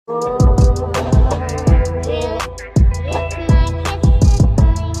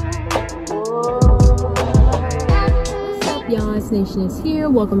destination is here.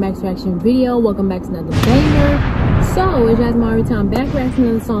 Welcome back to reaction video. Welcome back to another banger. So as y'all already time back reacting to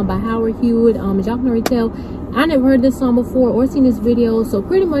another song by Hewett. As y'all can already tell, I never heard this song before or seen this video, so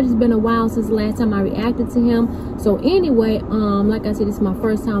pretty much it's been a while since the last time I reacted to him. So anyway, like I said, this is my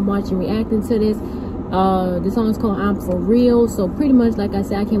first time reacting to this. The song is called I'm For Real. So pretty much, like I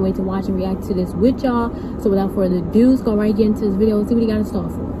said, I can't wait to watch and react to this with y'all. So without further ado, let's go right get into this video and see what he got in store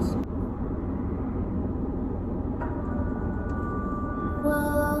for us.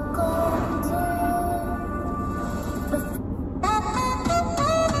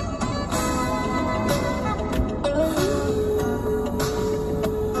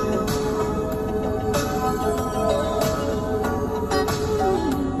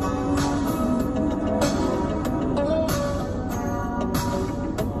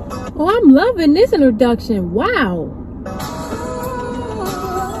 Oh, I'm loving this introduction. Wow.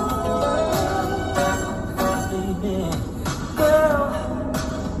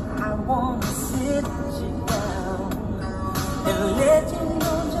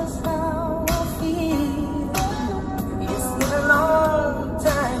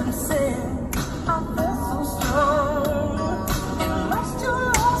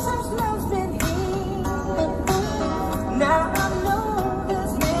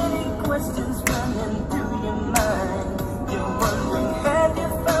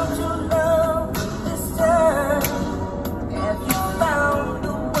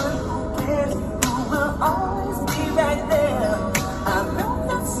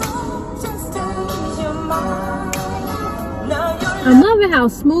 I'm loving how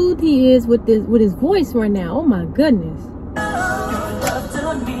smooth he is with his voice right now. Oh my goodness.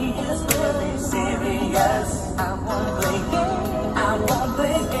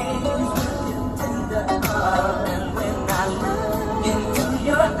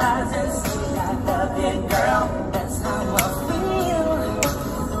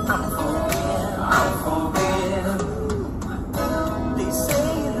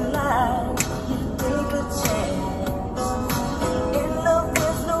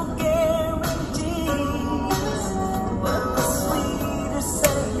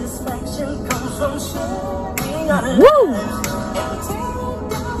 Woo!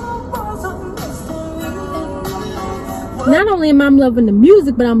 Not only am I loving the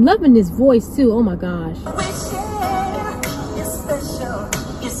music, but I'm loving his voice too. Oh my gosh.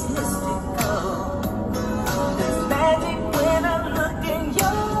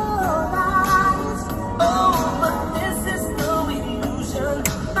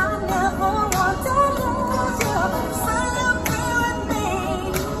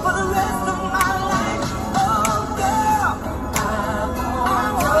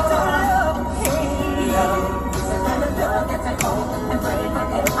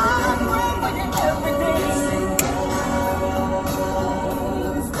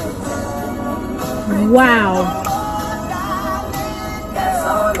 Wow.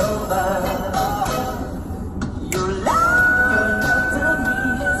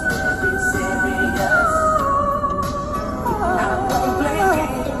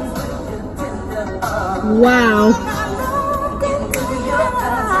 Wow.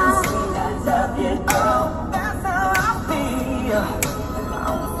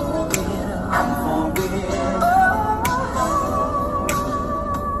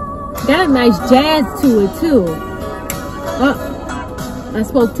 Got a nice jazz to it too. I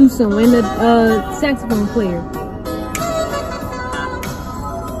spoke too soon. And the saxophone player.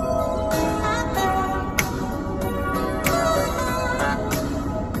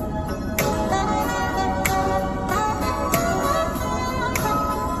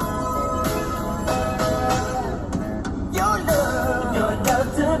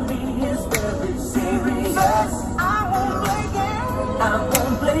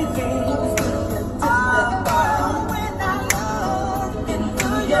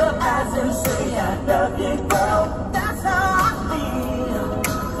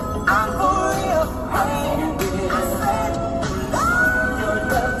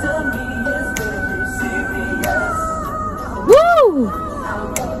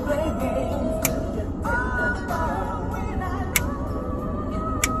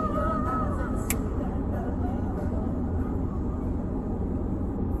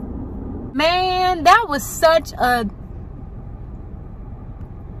 Man, that was such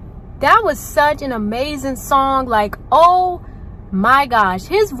an amazing song. Like, oh my gosh,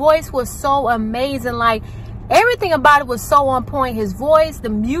 his voice was so amazing. Like, Everything about it was so on point. His voice, the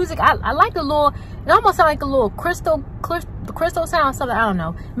music, I like the little, it almost sounded like a little crystal sound, something, I don't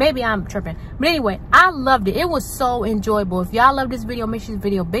know. Maybe I'm tripping. But anyway, I loved it. It was so enjoyable. If y'all love this video, make sure this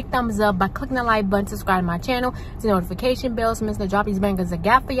video big thumbs up by clicking the like button, subscribe to my channel, to notification bell, so I'm gonna drop these bangers a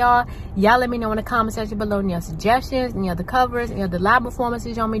gap for y'all. Y'all let me know in the comment section below any other suggestions, any other covers, any other live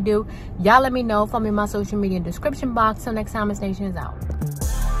performances y'all want me to do. Y'all let me know. Follow me on my social media description box. Till next time, this nation is out.